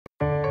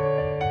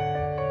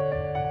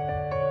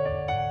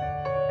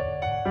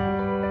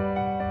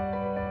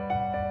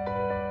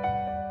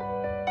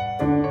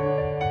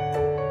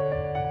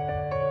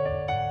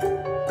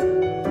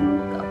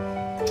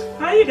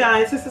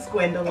guys, this is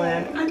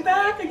Gwendolyn. I'm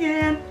back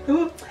again.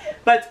 Ooh.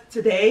 But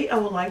today I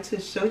would like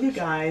to show you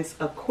guys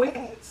a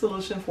quick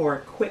solution for a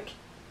quick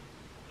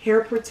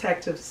hair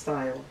protective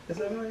style. Is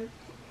that right?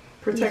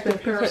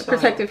 Protective hairstyle.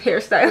 Protective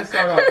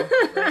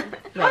hairstyle.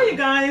 Hi you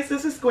guys,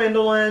 this is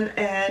Gwendolyn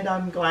and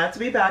I'm glad to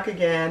be back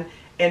again.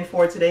 And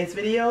for today's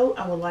video,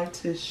 I would like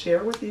to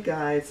share with you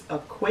guys a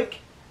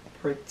quick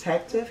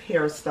protective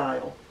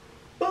hairstyle.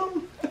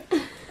 Boom!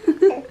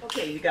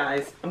 Okay, you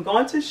guys, I'm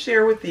going to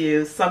share with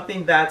you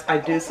something that I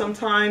do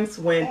sometimes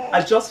when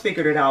I just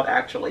figured it out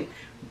actually.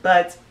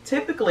 But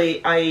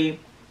typically I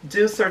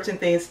do certain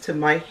things to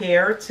my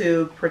hair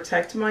to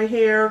protect my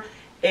hair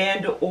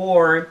and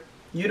or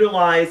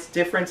utilize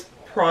different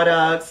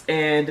products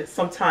and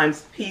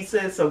sometimes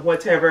pieces or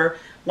whatever,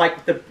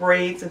 like the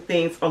braids and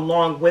things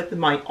along with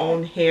my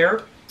own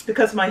hair,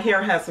 because my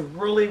hair has a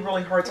really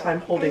hard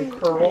time holding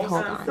curls.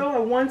 So I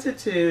wanted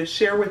to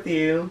share with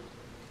you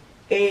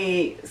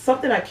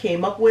something I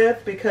came up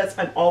with, because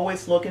I'm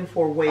always looking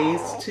for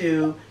ways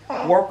to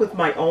work with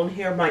my own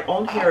hair. My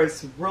own hair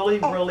is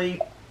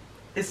really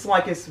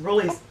it's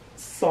really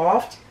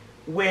soft,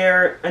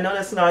 where I know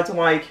that's not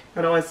like,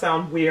 I know I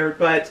sound weird,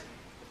 but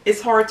it's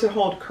hard to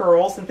hold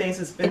curls and things.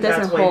 It's been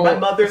that way. My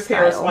mother's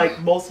hair is like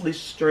mostly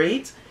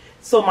straight,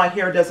 so my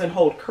hair doesn't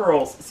hold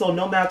curls. So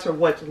no matter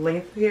what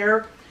length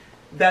hair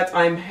that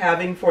I'm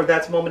having for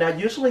that moment, I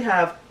usually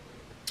have,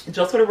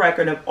 just for the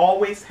record, I've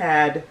always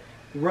had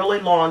really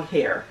long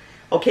hair.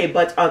 Okay,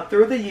 but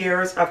through the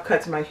years I've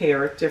cut my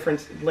hair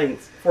different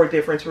lengths for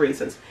different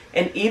reasons.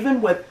 And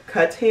even with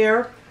cut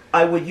hair,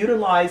 I would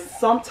utilize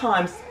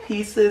sometimes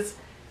pieces,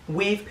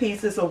 weave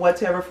pieces or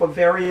whatever, for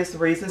various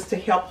reasons to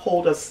help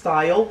hold a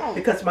style,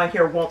 because my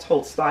hair won't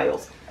hold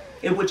styles.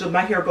 It would just,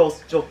 my hair will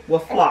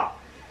flop.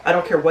 I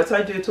don't care what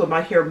I do to it, my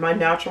hair, my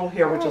natural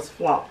hair would just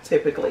flop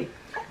typically.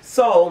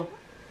 So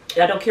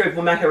I don't care if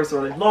my hair is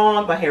really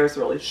long, my hair is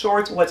really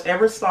short,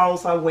 whatever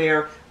styles I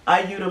wear,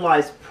 I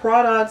utilize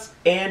products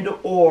and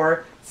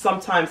or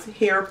sometimes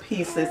hair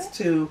pieces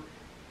to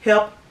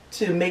help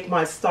to make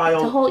my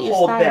style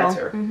hold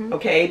better.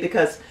 Okay,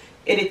 because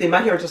anything, my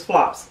hair just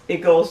flops.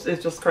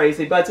 It's just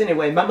crazy. But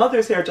anyway, my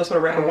mother's hair, just for the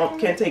record,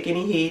 can't take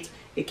any heat.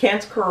 It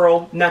can't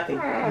curl, nothing.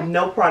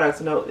 No products,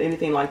 no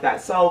anything like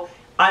that. So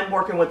I'm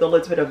working with a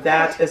little bit of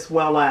that, as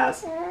well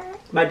as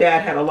my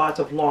dad had a lot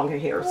of long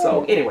hair.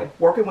 So anyway,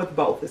 working with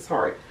both is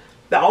hard.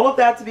 Now, all of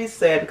that to be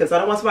said, because I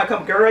don't want somebody to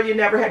come, girl, you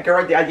never had,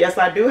 girl, yes,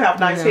 I do have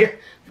nice hair.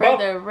 For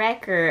the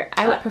record,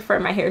 I would prefer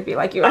my hair to be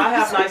like yours. I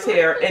have nice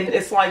hair, and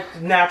it's like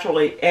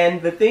naturally.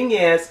 And the thing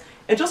is,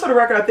 and just for the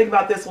record, I think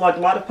about this, like a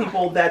lot of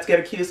people that get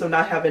accused of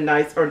not having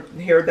nice or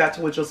hair that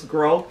would just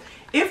grow.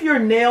 If your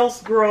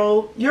nails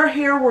grow, your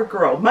hair will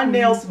grow. My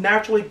nails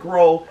naturally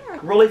grow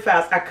really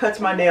fast. I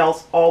cut my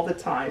nails all the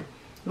time.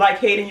 Like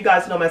Hayden, you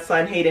guys know my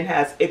son Hayden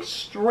has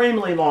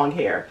extremely long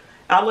hair.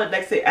 I'll let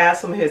Lexi add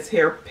some of his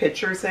hair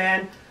pictures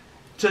in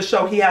to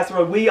show he has,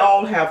 we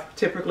all have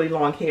typically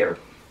long hair.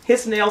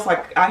 His nails,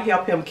 like I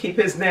help him keep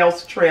his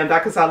nails trimmed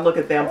because I look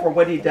at them for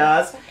what he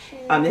does,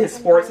 his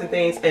sports and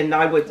things, and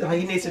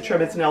he needs to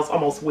trim his nails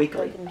almost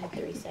weekly.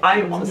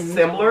 I'm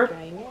similar,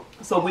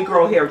 so we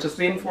grow hair, just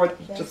being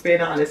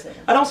honest.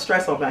 I don't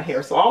stress on my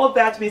hair. So all of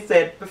that to be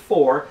said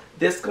before,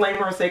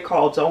 disclaimer as they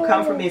call, don't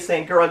come from me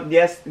saying, girl,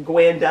 yes,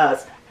 Gwen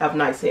does have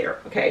nice hair,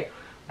 okay?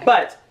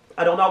 But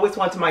I don't always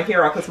want my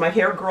hair out, because my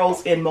hair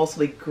grows in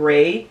mostly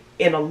gray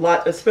in a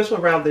lot, especially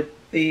around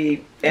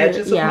the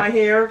edges of my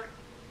hair.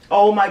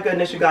 Oh my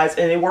goodness, you guys.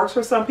 And it works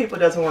for some people, it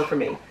doesn't work for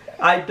me.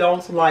 I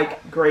don't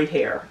like gray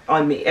hair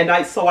on me.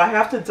 And so I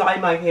have to dye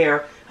my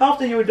hair. How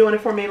often you were doing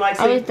it for me, Lexi?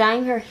 I was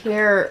dyeing her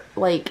hair,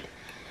 like,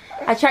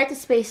 I tried to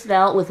space it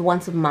out with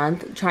once a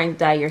month, trying to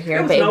dye your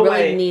hair, but it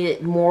really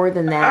needed more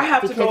than that. I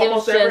have to go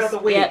almost every other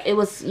week. Yeah, it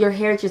was, your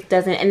hair just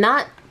doesn't, and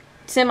not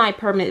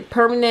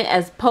semi-permanent,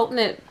 as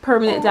potent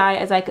permanent dye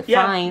as I could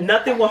find.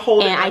 Nothing will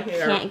hold and in my I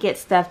hair. can't get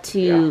stuff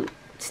to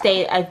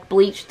stay. I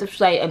bleached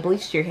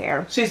your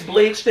hair. She's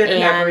bleached it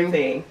and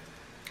everything.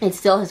 It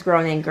still has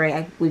grown in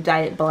gray. We've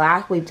dyed it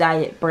black. We've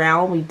dyed it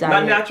brown. We've dyed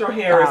my natural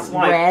hair is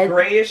like red,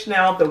 grayish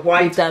now. The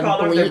white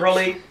color, bleach. the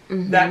really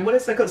that, what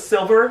is it called?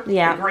 Silver.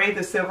 Yeah. The gray,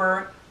 the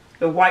silver,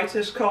 the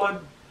whitish color,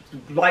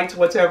 light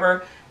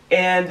whatever,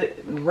 and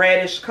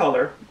reddish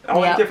color.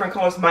 All different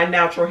colors. My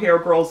natural hair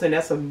grows in.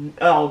 That's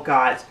oh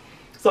God.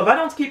 So if I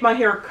don't keep my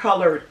hair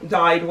colored,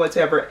 dyed,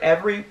 whatever,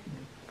 every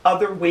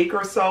other week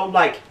or so,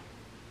 like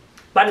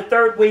by the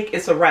third week,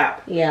 it's a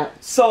wrap. Yeah.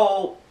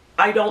 So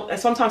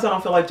sometimes I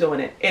don't feel like doing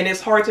it. And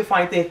it's hard to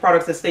find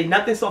products that stay.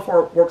 Nothing so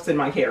far works in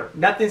my hair.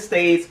 Nothing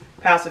stays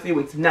past a few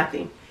weeks.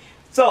 Nothing.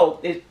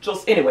 So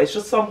anyway, it's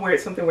just something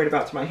weird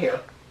about my hair.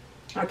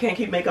 I can't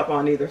keep makeup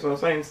on either, so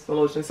same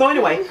solution. So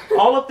anyway,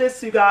 all of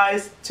this, you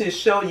guys, to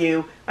show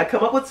you, I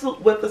come up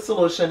with the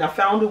solution. I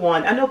found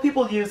one. I know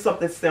people use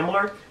something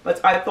similar,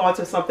 but I thought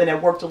of something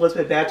that worked a little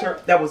bit better,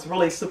 that was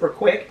really super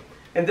quick.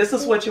 And this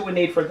is what you would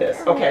need for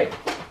this. Okay,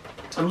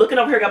 I'm looking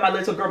over here, got my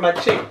little girl, my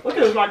chick. Look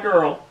at this, my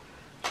girl.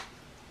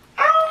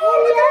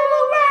 Oh, look at her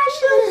little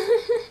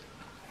lashes.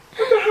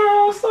 Look at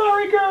her,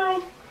 sorry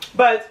girl.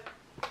 But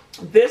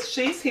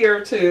she's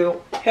here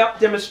to help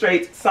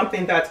demonstrate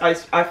something that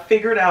I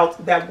figured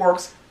out that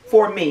works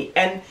for me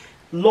and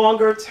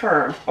longer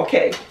term.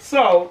 Okay,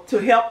 so to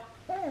help,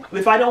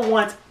 if I don't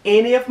want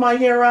any of my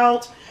hair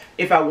out,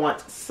 if I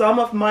want some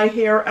of my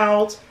hair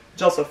out,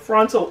 just a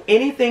frontal,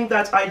 anything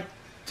that I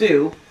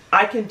do,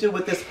 I can do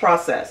with this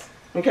process.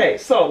 Okay,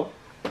 so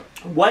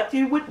what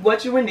you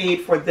would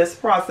need for this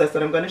process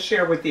that I'm going to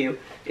share with you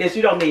is,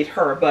 you don't need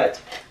her,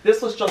 but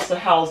this was just to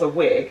house a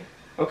wig.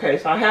 Okay,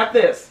 so I have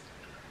this.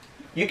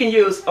 You can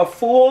use a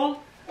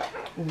full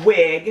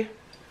wig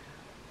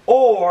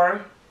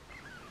or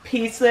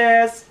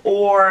pieces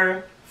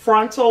or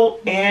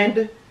frontal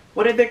and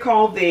what did they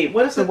call the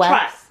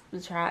tracks?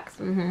 The tracks.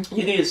 Mm-hmm.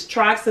 You can use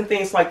tracks and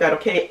things like that.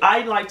 Okay,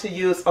 I like to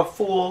use a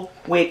full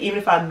wig, even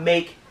if I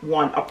make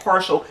one a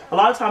partial. A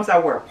lot of times I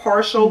wear a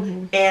partial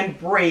and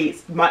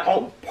braids my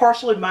own,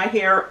 partial in my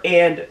hair,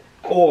 and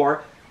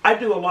or I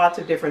do a lot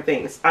of different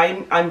things.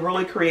 I'm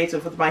really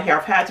creative with my hair.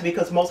 I've had to,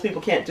 because most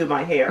people can't do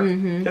my hair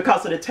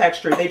because of the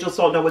texture. They just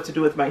don't know what to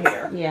do with my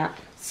hair. Yeah.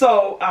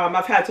 So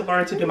I've had to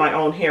learn to do my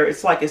own hair.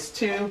 It's like it's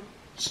too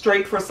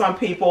straight for some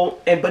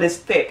people, but it's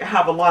thick. I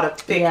have a lot of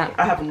thick. Yeah.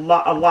 I have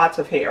a lot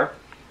of hair.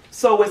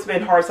 So it's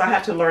been hard, so I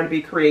had to learn to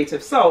be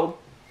creative. So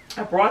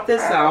I brought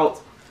this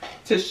out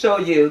to show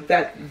you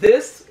that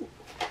this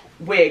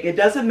wig, it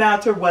doesn't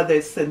matter whether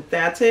it's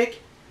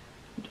synthetic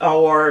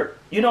or,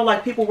 you know,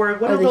 like people wear,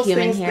 what are those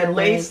things, the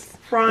lace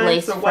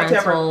fronts or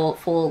whatever.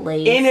 Full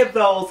lace. Any of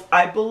those,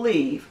 I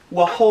believe,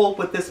 will hold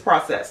with this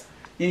process.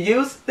 You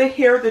use the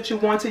hair that you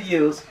want to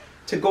use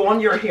to go on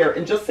your hair,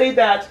 and just say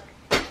that,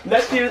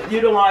 let's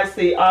utilize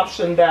the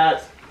option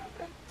that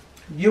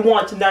you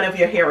want none of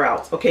your hair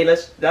out. Okay,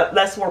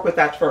 let's work with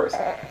that first.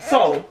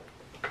 So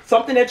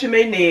something that you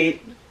may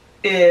need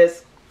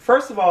is,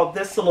 first of all,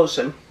 this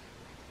solution.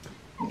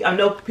 I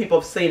know people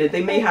have seen it.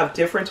 They may have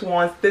different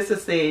ones. This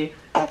is the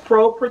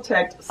Pro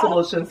Protect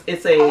Solutions.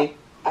 It's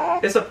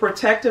a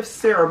protective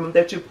serum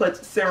that you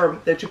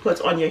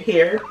put on your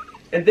hair.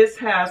 And this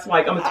has,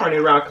 like, I'm gonna turn it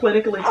around,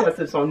 clinically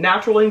tested, so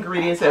natural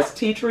ingredients. It has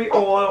tea tree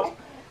oil,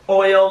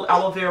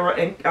 aloe vera,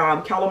 and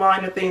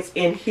calamine and things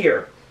in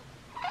here.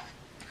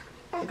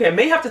 Okay, I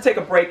may have to take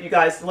a break, you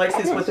guys.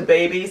 Lexi's with the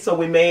baby, so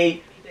we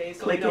may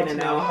click in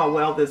and out how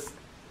well this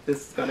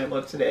is going to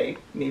look today,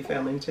 me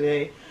filming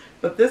today.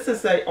 But this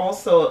is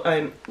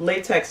also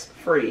latex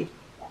free,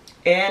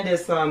 and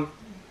it's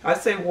I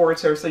say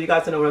water, so you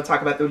guys know what I'm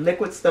talking about, the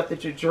liquid stuff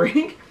that you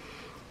drink.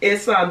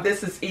 It's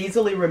this is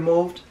easily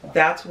removed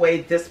that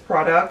way. This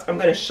product, I'm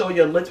going to show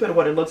you a little bit of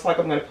what it looks like.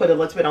 I'm going to put a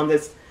little bit on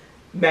this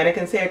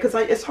mannequin's hair because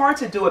it's hard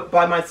to do it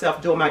by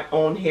myself, doing my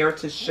own hair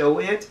to show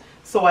it.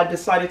 So I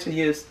decided to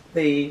use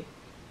the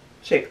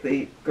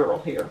girl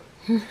here.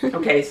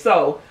 Okay,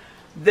 so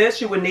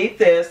this, you would need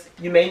this.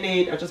 You may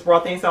need, I just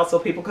brought things out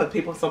so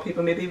some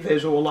people may be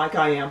visual like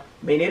I am.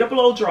 May need a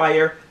blow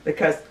dryer,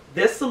 because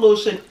this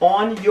solution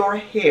on your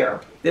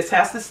hair, this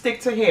has to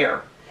stick to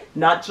hair,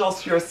 not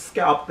just your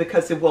scalp,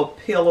 because it will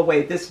peel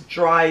away. This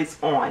dries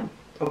on.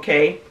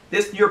 Okay,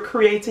 this, you're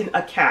creating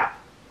a cap.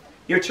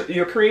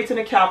 You're creating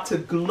a cap to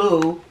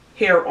glue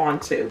hair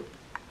onto.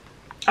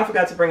 I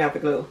forgot to bring out the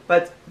glue,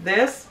 but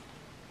this,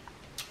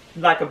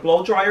 like a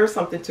blow dryer or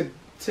something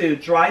to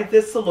dry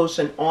this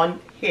solution on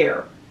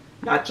hair,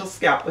 not just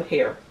scalp, but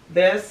hair.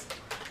 This,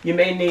 you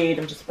may need,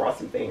 I'm just brought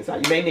some things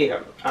out. You may need a,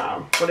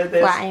 what is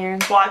this? Flat iron.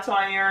 Flat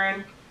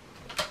iron.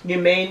 You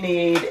may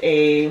need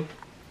a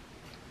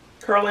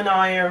curling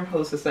iron,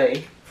 who's to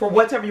say, for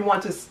whatever you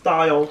want to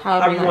style,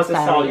 however you want to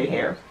style your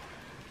hair.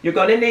 You're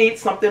going to need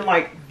something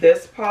like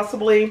this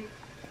possibly.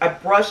 I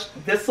brushed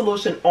this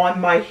solution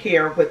on my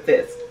hair with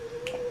this.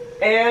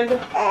 And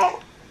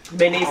you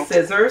may need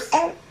scissors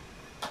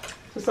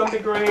to some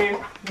degree,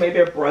 maybe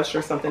a brush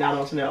or something, I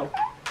don't know.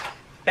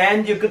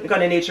 And you're going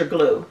to need your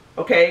glue,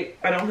 okay?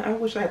 I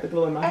wish I had the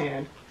glue in my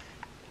hand.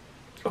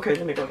 Okay,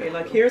 let me go. Okay,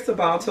 like here's the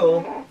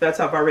bottle that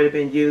I've already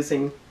been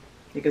using.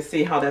 You can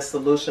see how that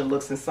solution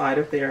looks inside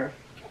of there.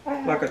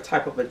 Like a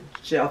type of a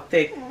gel,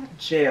 thick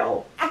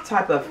gel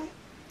type of,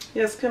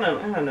 yeah, it's kind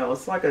of, I don't know,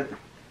 it's like a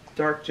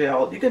dark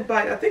gel. You can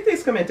buy, I think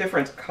these come in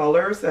different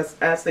colors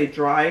as they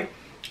dry.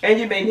 And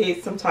you may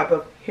need some type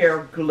of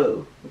hair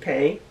glue,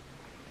 okay?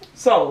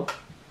 So,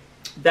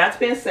 that's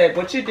being said,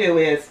 what you do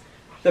is,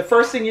 the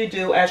first thing you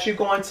do as you're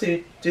going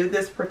to do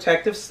this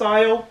protective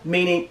style,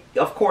 meaning,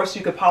 of course,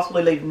 you could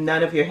possibly leave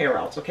none of your hair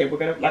out, okay? We're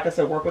going to, like I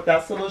said, work with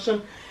that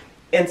solution.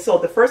 And so,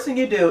 the first thing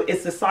you do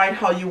is decide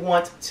how you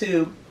want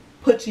to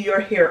put your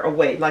hair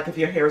away. Like if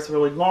your hair is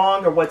really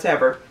long or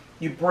whatever,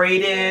 you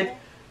braid it,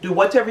 do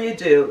whatever you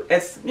do.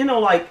 It's, you know,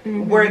 like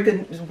where it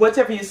can,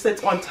 whatever you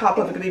sit on top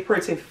of it can be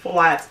pretty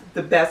flat,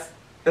 the best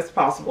as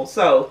possible.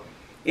 So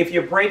if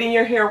you're braiding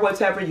your hair,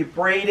 whatever, you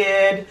braid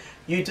it,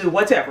 you do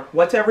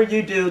whatever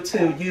you do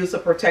to use a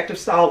protective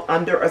style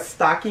under a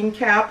stocking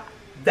cap,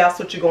 that's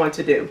what you're going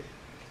to do.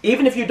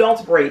 Even if you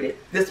don't braid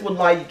it, this will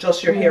lie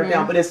just your hair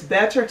down, but it's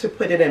better to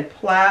put it in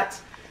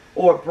plaits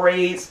or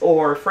braids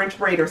or French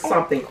braid or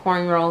something.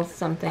 Cornrows,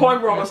 something.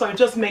 Cornrow or something. It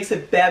just makes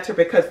it better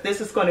because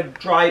this is going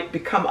to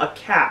become a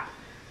cap.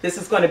 This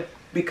is going to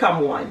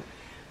become one.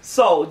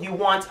 So you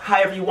want,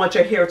 however you want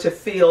your hair to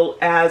feel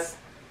as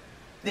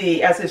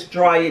it's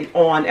drying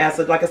on,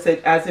 like I said,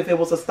 as if it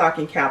was a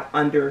stocking cap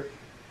under,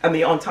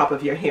 on top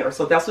of your hair.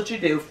 So that's what you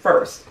do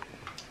first.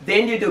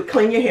 Then you do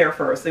clean your hair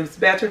first. It's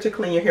better to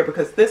clean your hair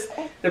because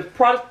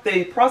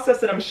the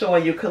process that I'm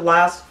showing you could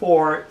last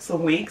for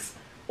some weeks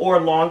or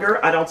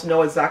longer. I don't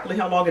know exactly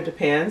how long. It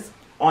depends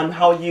on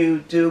how you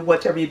do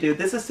whatever you do.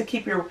 This is to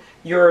keep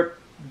your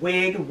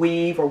wig,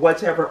 weave, or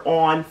whatever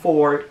on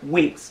for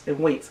weeks and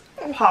weeks.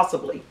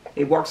 Possibly.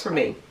 It works for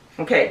me.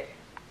 Okay.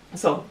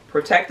 So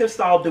protective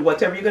style, do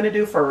whatever you're going to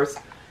do first.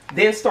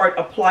 Then start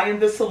applying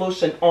the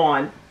solution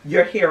on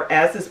your hair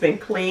as it's been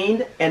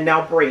cleaned and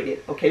now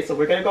braided. Okay, so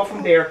we're going to go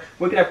from there.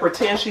 We're going to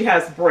pretend she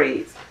has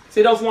braids.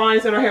 See those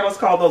lines in her hair? Let's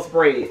call those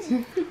braids.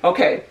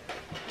 Okay,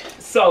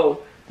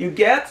 so you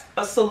get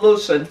a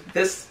solution,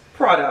 this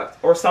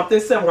product or something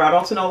similar. I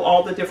don't know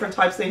all the different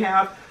types they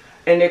have.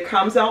 And it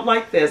comes out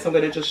like this. I'm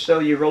going to just show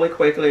you really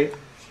quickly.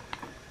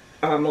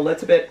 A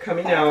little bit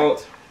coming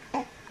out.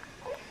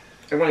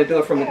 I want to do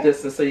it from a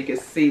distance so you can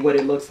see what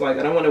it looks like.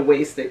 I don't want to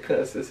waste it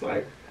because it's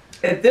like,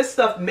 and this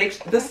stuff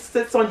this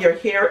sits on your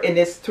hair and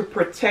it's to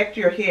protect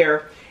your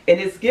hair, and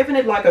it's giving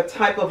it like a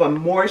type of a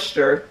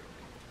moisture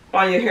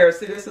on your hair.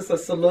 See, this is a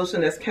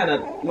solution that's kind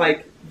of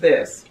like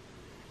this.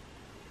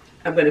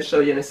 I'm going to show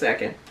you in a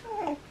second.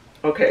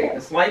 Okay,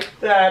 it's like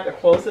that. I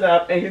close it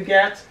up and you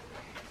get,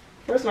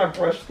 where's my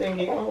brush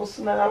thingy? Oh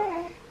snap.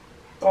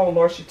 Oh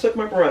Lord, she took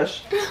my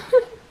brush.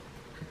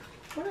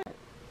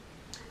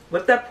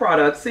 With that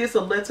product, see, it's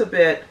a little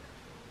bit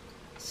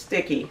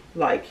sticky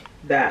like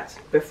that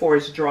before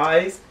it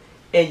dries,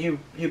 and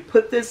you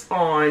put this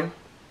on,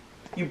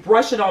 you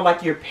brush it on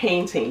like you're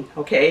painting,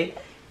 okay,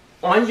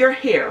 on your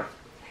hair.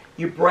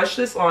 You brush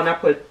this on. I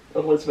put a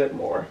little bit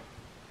more.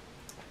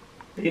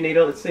 You need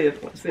to see a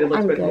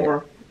little bit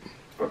more.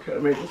 Okay,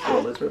 let me just do a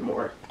little bit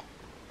more.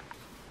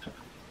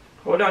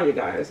 Hold on, you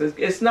guys.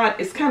 It's not.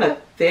 It's kind of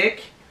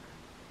thick,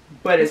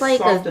 but it's like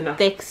soft a enough.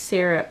 Thick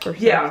syrup or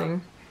something. Yeah.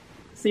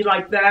 See,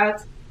 like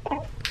that.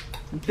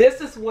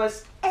 This is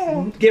what's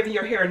giving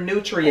your hair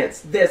nutrients.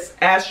 This,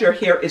 as your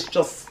hair is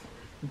just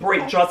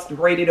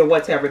braided or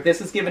whatever,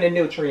 this is giving it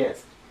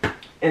nutrients.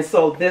 And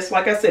so this,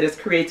 like I said, is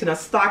creating a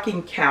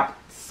stocking cap,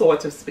 so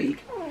to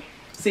speak.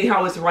 See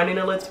how it's running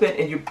a little bit,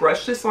 and you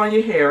brush this on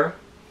your hair,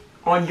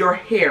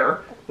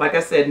 like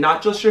I said,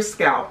 not just your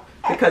scalp,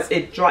 because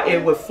it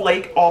will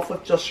flake off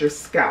of just your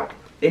scalp.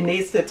 It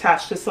needs to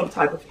attach to some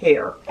type of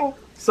hair.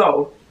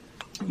 So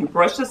you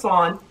brush this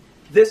on.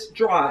 This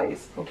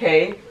dries,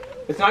 okay?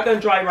 It's not going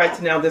to dry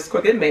right now this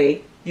quick. It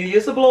may. You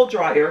use a blow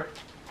dryer.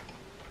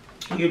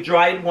 You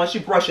dry it once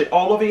you brush it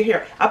all over your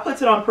hair. I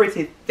put it on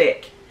pretty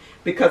thick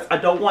because I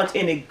don't want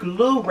any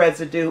glue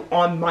residue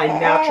on my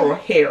natural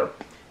hair.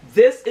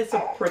 This is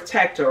a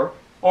protector.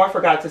 Oh, I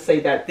forgot to say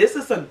that. This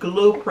is a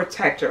glue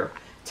protector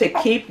to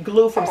keep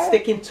glue from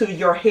sticking to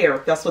your hair.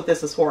 That's what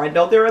this is for. I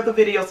know there are other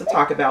videos to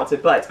talk about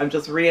it, but I'm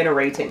just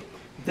reiterating.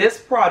 This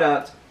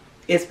product,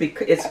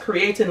 it's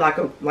creating,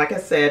 like I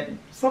said,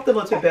 something a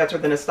little bit better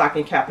than a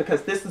stocking cap,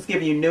 because this is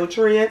giving you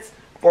nutrients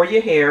for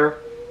your hair,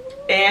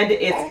 and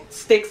it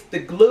sticks, the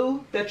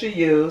glue that you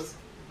use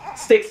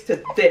sticks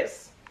to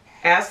this.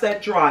 As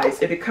that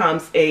dries, it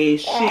becomes a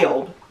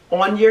shield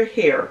on your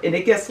hair, and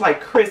it gets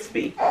like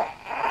crispy.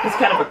 It's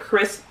kind of a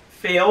crisp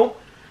feel,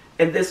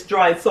 and this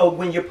dries, so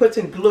when you're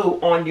putting glue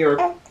on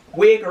your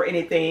wig or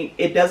anything,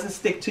 it doesn't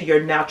stick to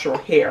your natural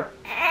hair.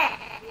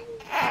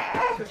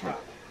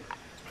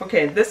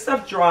 Okay, this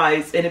stuff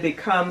dries and it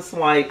becomes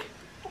like,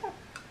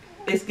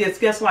 it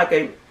gets like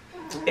it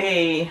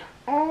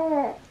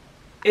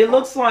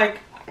looks like,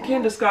 I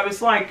can't describe,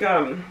 it's like,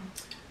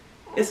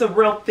 it's a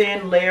real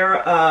thin layer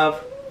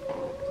of,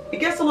 it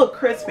gets a little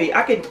crispy.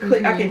 I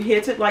can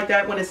hit it like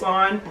that when it's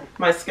on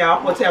my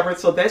scalp, whatever.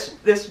 So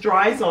this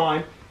dries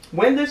on.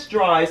 When this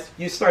dries,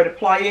 you start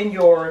applying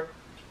your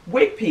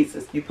wig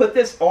pieces. You put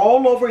this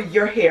all over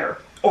your hair,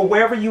 or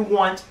wherever you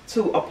want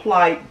to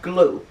apply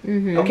glue,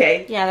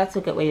 okay? Yeah, that's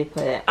a good way to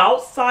put it.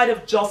 Outside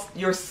of just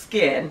your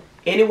skin,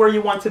 anywhere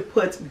you want to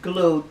put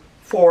glue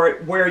for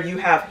where you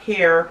have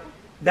hair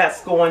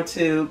that's going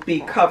to be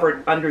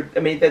covered under,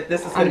 that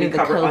this is going to be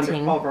covered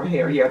over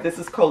hair. Yeah, this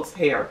is coats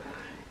hair.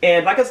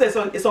 And like I said,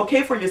 so it's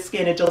okay for your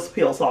skin, it just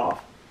peels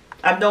off.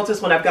 I've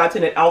noticed when I've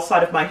gotten it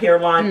outside of my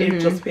hairline, it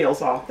just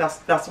peels off.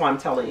 That's why I'm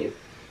telling you.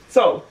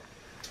 So,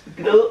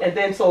 glue, and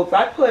then so if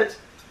I put,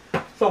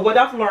 so what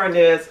I've learned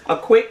is a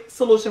quick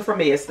solution for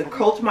me is to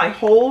coat my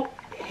whole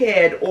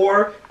head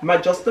or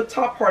just the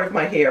top part of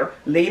my hair,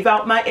 leave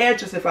out my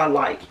edges if I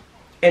like,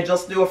 and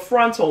just do a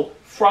frontal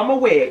from a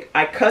wig.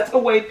 I cut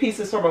away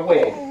pieces from a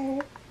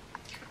wig.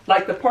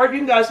 Like the part,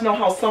 you guys know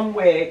how some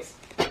wigs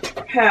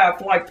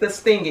have like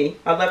this thingy.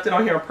 I left it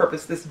on here on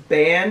purpose, this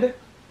band.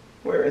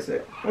 Where is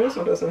it? Oh, this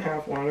one doesn't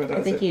have one, or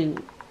does it?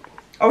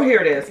 Oh,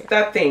 here it is.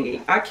 That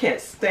thingy. I can't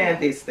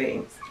stand these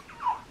things.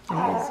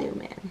 Let me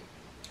zoom in.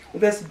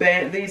 This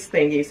band, these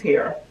thingies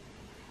here.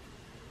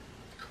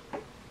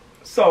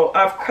 So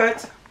I've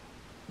cut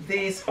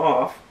these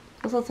off.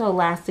 Those little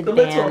elastic the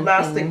little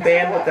elastic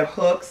band with the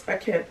hooks. I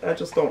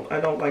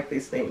don't like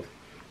these things.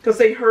 Because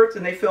they hurt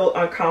and they feel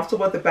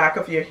uncomfortable at the back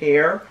of your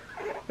hair.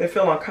 They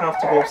feel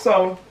uncomfortable.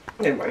 So,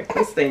 anyway,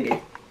 this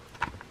thingy.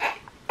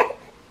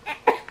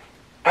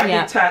 I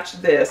detach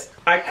this.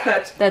 I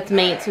cut. That's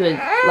made to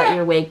let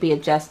your wig be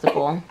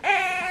adjustable.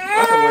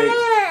 I can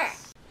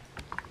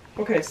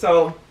wait. Okay,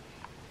 so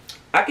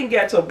I can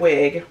get a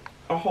wig,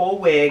 a whole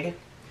wig,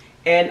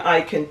 and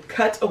I can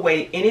cut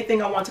away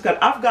anything I want to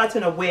cut. I've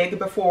gotten a wig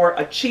before,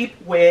 a cheap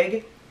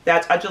wig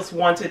that I just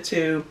wanted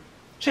to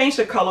change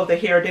the color of the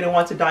hair, didn't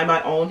want to dye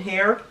my own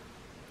hair.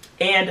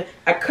 And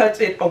I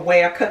cut it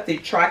away. I cut the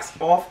tracks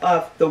off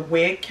of the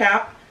wig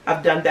cap.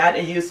 I've done that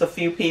and used a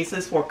few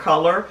pieces for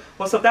color.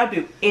 Well, so that'd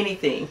do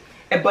anything.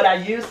 But I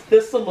used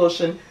this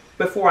solution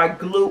before I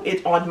glue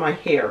it on my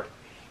hair.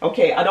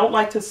 Okay, I don't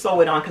like to sew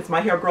it on because my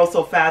hair grows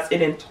so fast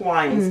it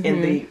entwines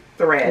in the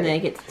thread. And then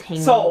it gets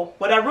tangled. So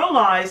what I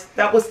realized,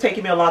 that was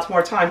taking me a lot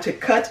more time to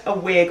cut a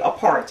wig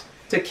apart,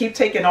 to keep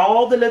taking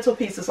all the little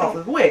pieces off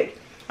of the wig.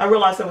 I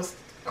realized that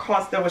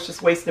was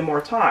just wasting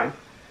more time.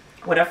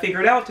 What I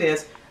figured out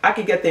is I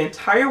can get the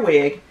entire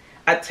wig.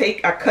 I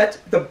cut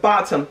the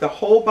bottom, the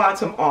whole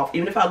bottom off,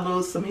 even if I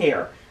lose some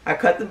hair. I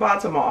cut the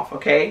bottom off,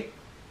 okay?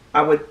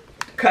 I would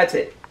cut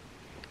it.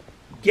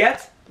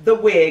 Get the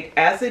wig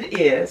as it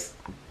is,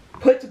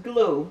 put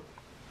glue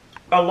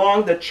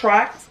along the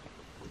tracks,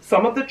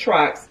 some of the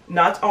tracks,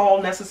 not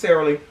all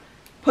necessarily.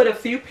 Put a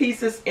few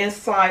pieces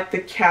inside the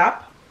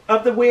cap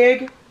of the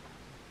wig.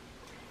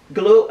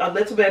 Glue a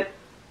little bit,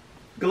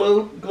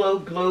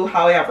 glue,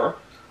 however,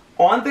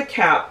 on the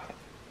cap.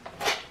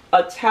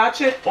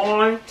 Attach it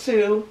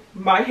onto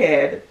my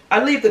head.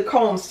 I leave the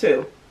combs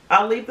too.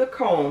 I leave the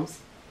combs.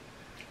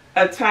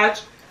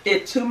 Attach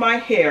it to my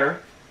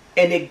hair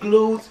and it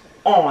glues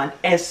on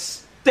and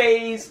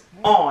stays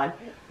on.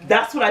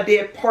 That's what I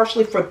did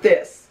partially for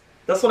this.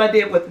 That's what I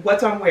did with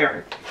what I'm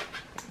wearing.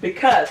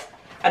 Because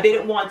I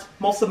didn't want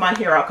most of my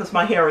hair out because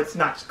my hair is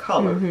not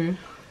colored.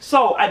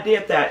 So I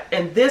did that.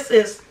 And this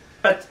is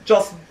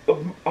just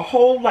a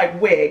whole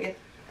like wig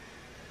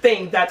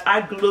thing that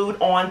I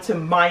glued onto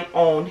my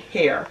own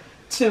hair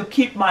to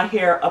keep my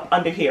hair up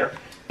under here.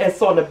 And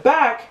so in the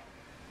back,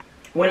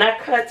 when I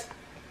cut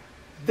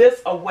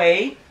this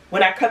away,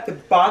 when I cut the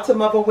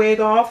bottom of a wig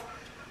off,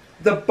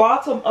 the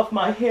bottom of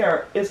my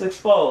hair is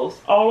exposed.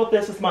 All of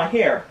this is my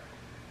hair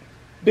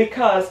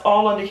because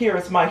all under here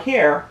is my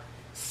hair.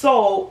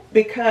 So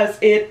because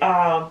it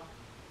as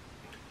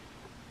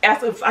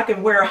if I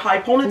can wear a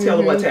high ponytail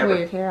or whatever. Wear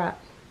your hair up.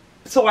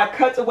 So I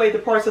cut away the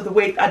parts of the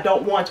wig I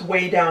don't want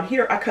way down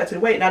here. I cut it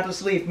away and I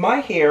just leave my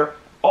hair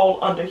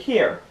all under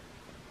here.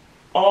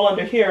 All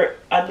under here,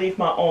 I leave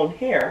my own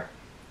hair.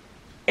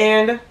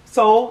 And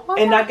so,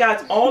 and I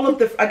got all of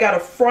the, I got a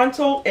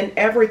frontal and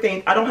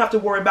everything. I don't have to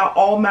worry about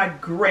all my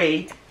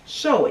gray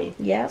showing.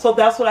 Yeah. So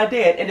that's what I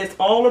did. And it's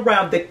all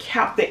around the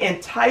cap. The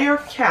entire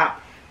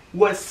cap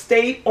was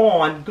stayed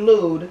on,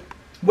 glued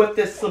with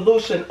this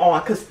solution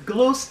on. Because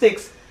glue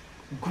sticks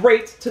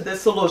great to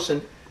this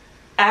solution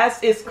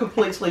as it's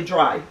completely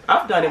dry.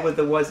 I've done it with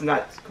it was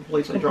not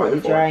completely dry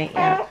before.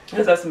 Yeah.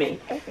 Because that's me.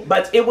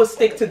 But it would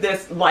stick to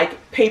this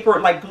like paper,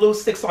 like glue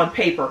sticks on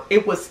paper.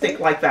 It would stick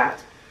like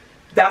that.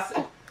 That's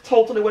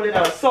totally what it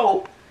does.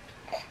 So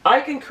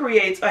I can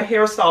create a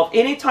hairstyle,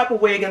 any type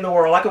of wig in the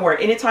world. I can wear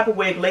any type of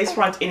wig, lace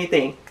front,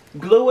 anything.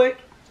 Glue it,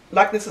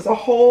 like this is a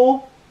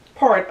whole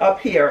part up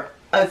here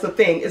as a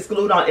thing. It's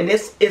glued on and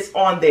it's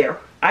on there.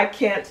 I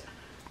can't,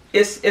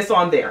 it's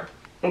on there.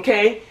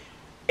 Okay?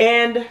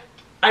 And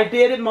I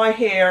did my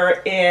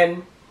hair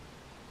in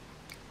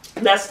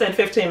less than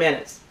 15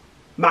 minutes.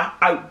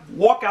 I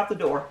walk out the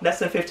door, less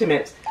than 15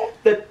 minutes.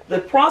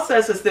 The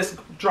process is this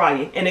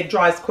drying, and it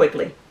dries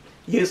quickly.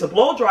 Use a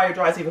blow dryer,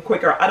 dries even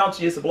quicker. I don't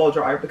use a blow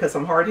dryer because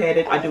I'm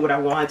hard-headed. I do what I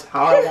want,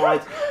 how I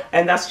want,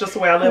 and that's just the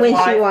way I live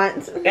life. When she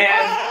wants. And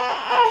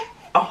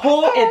a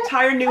whole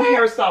entire new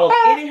hairstyle of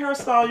any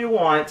hairstyle you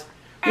want.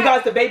 You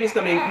guys, the baby's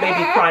gonna be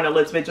maybe crying a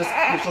little bit. Just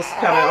kind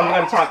of.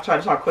 I'm gonna try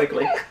to talk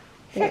quickly.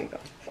 There you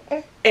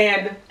go.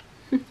 And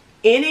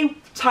any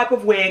type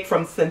of wig,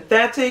 from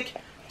synthetic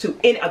to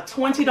a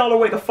 $20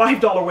 wig, a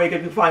 $5 wig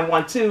if you find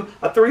one, to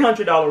a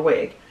 $300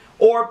 wig,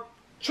 or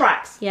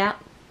tracks. Yeah.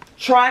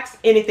 Tracks,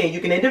 anything. You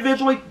can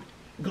individually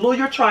glue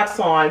your tracks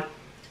on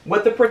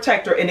with the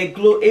protector, and it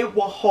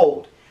will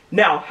hold.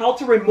 Now, how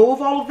to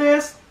remove all of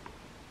this?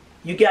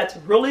 You get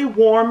really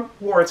warm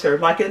water,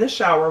 like in the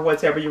shower,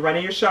 whatever. You run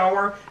in your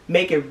shower,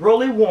 make it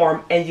really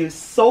warm, and you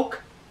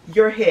soak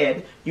your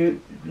head. You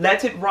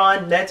let it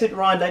run,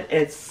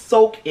 and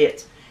soak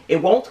it.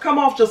 It won't come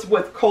off just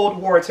with cold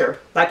water.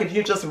 Like if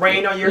you just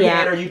rain on your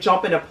head or you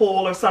jump in a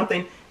pool or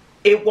something,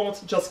 it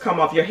won't just come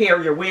off. Your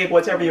hair, your wig,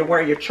 whatever you're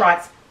wearing, your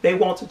tracks, they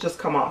won't just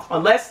come off.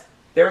 Unless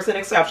there's an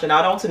exception,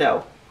 I don't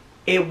know.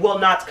 It will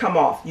not come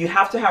off. You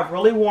have to have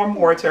really warm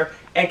water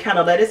and kind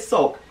of let it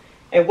soak.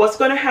 And what's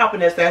going to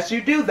happen is, as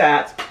you do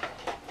that,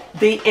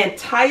 the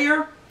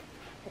entire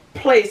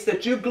place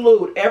that you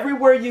glued,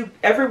 everywhere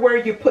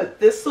you put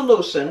this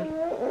solution,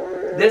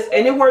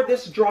 anywhere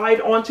this dried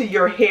onto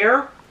your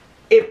hair,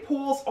 it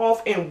pulls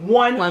off in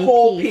one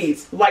whole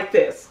piece like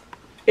this.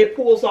 It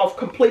pulls off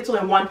completely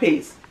in one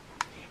piece.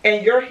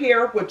 And your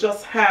hair would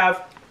just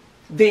have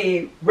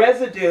the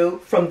residue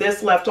from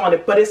this left on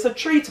it, but it's a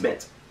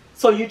treatment.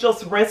 So you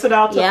just rinse it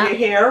out of your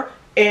hair,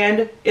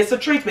 and it's a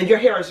treatment. Your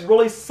hair is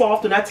really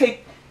soft, and I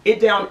take it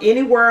down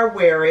anywhere I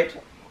wear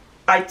it.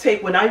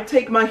 When I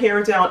take my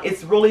hair down,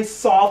 it's really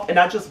soft, and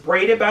I just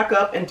braid it back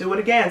up and do it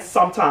again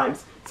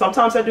sometimes.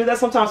 Sometimes I do that.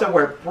 Sometimes I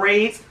wear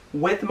braids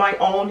with my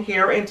own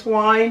hair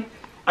entwined.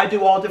 I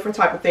do all different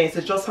type of things.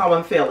 It's just how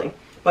I'm feeling.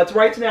 But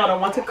right now, I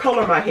don't want to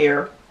color my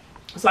hair,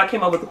 so I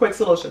came up with a quick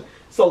solution.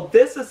 So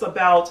this is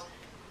about,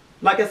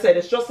 like I said,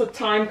 it's just a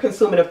time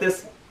consuming of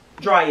this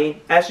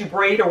drying. As you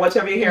braid or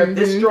whatever your hair,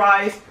 this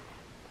dries.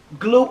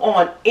 Glue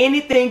on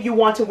anything you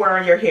want to wear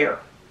on your hair.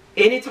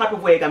 Any type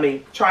of wig, I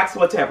mean, tracks,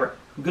 whatever.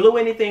 Glue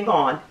anything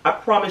on. I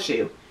promise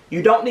you.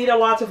 You don't need a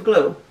lot of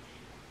glue.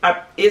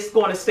 It's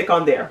going to stick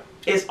on there.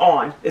 It's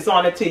on. It's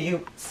on until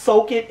you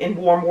soak it in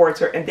warm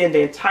water, and then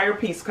the entire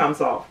piece comes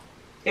off.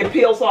 It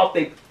peels off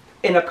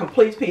in a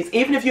complete piece.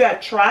 Even if you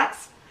had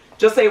tracks,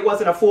 just say it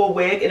wasn't a full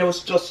wig and it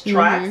was just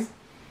tracks.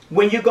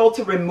 When you go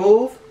to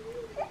remove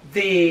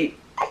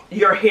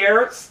your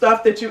hair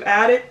stuff that you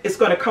added, it's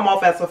going to come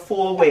off as a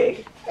full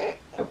wig.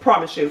 I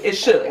promise you, it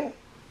should.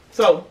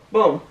 So,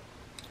 boom.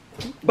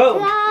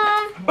 Boom.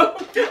 Boom.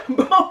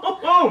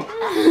 Boom.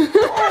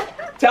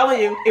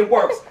 Telling you, it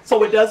works.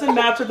 So it doesn't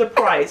matter the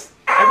price.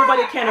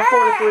 Everybody can't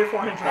afford a $300 or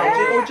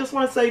 $400 or just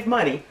want to save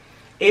money.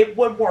 It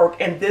would work,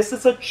 and this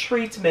is a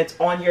treatment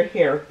on your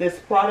hair. This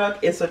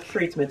product is a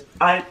treatment.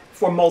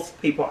 For most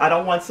people, I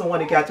don't want someone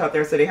to get out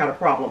there and say they had a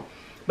problem,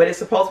 but it's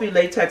supposed to be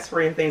latex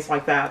free and things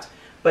like that.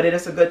 But it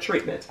is a good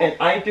treatment, and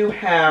I do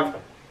have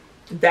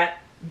that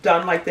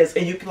done like this.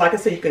 And you can, like I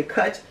said, you can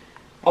cut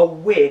a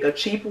wig, a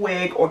cheap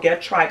wig, or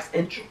get tracks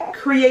and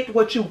create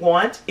what you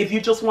want. If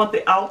you just want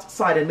the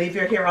outside and leave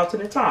your hair out to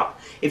the top,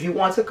 if you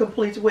want a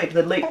complete wig,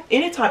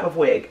 any type of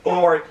wig,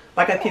 or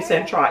like I keep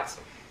saying, tracks.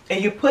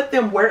 And you put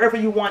them wherever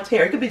you want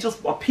hair. It could be just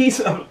a piece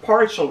of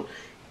partial,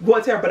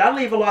 whatever. But I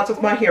leave a lot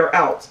of my hair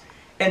out.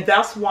 And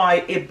that's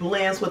why it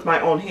blends with my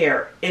own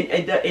hair.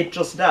 It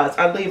just does.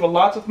 I leave a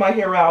lot of my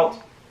hair out.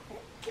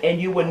 And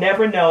you would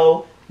never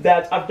know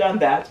that I've done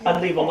that. I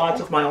leave a lot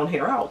of my own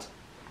hair out.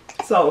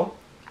 So,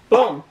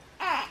 boom.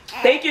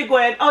 Thank you,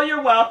 Gwen. Oh,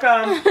 you're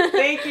welcome.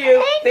 Thank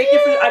you. Thank you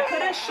for. I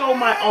couldn't show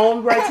my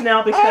own right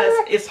now because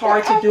it's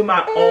hard to do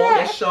my own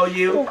and show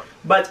you.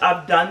 But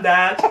I've done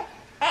that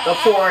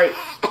for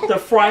the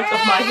front of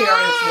my hair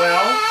as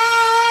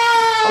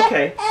well.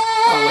 Okay.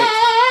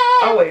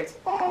 I'll wait.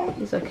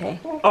 It's okay.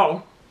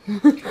 Oh.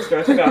 It's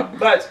going to go.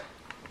 But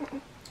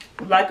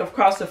like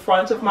across the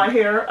front of my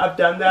hair, I've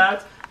done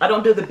that. I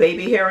don't do the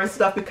baby hair and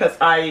stuff because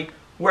I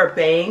wear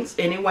bangs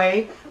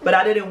anyway. But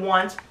I didn't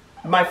want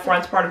my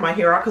front part of my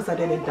hair out because I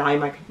didn't dye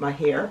my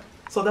hair.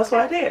 So that's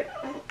what I did.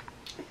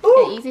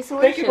 Ooh, an easy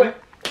solution. Thank you.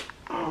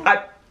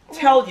 I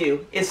tell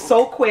you, it's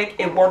so quick.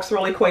 It works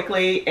really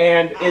quickly,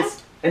 and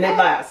it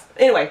lasts.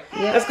 Anyway,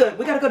 that's good.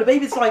 We gotta go to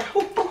babies. Like,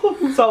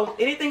 so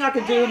anything I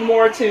can do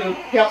more to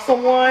help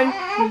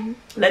someone,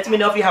 let me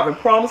know if you're having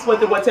problems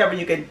with it. Whatever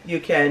you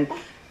can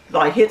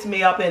like hit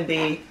me up in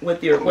the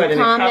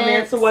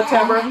comments or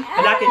whatever, and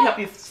I can help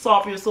you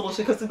solve your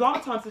solution. Because a lot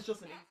of times it's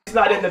just he's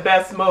not in the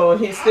best mood.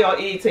 He's still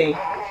eating.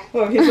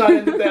 Look, he's not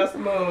in the best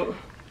mood.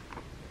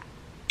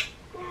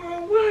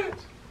 Oh, what?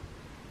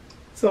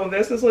 So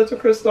this is little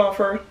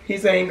Kristoff.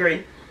 He's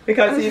angry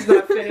because he's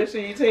not finished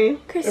eating.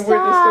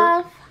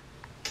 Kristoff.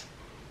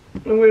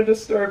 And we're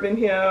disturbing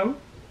him.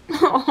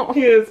 Oh.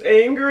 He is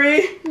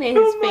angry. Made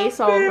his face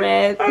all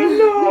red. I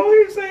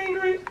know, he's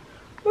angry.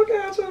 Look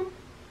at him.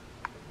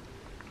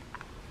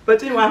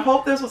 But anyway, I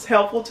hope this was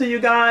helpful to you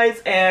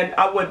guys, and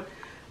I would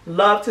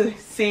love to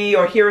see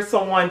or hear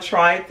someone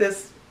try it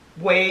this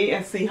way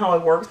and see how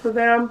it works for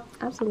them.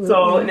 Absolutely.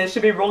 So, and it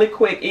should be really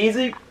quick,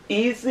 easy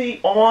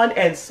on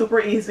and super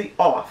easy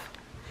off,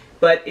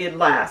 but it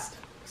lasts.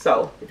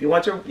 So if you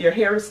want your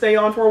hair to stay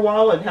on for a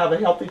while and have a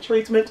healthy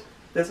treatment,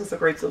 this is a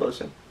great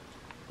solution.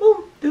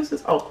 Ooh,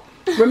 deuces. Oh,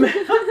 remember.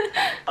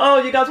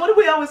 Oh, you guys, what do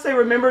we always say?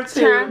 Remember to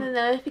turn on the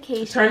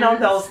notifications. Turn on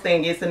those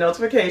thingies, the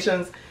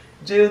notifications.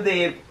 Do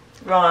the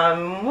what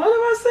do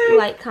I say?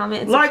 Like,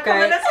 comment, and like,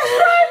 subscribe. comment, and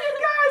subscribe, you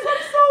guys.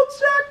 I'm so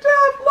jacked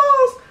up,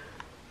 lost.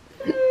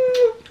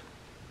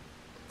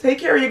 Take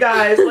care, you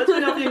guys. Let me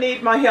know if you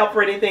need my help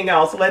or anything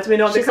else. Let me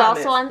know in the comments.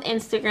 She's also on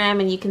Instagram,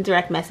 and you can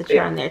direct message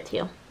her on there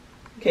too.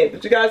 Okay,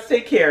 but you guys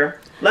take care.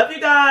 Love you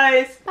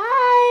guys.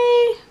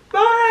 Bye.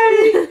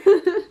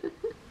 Bye.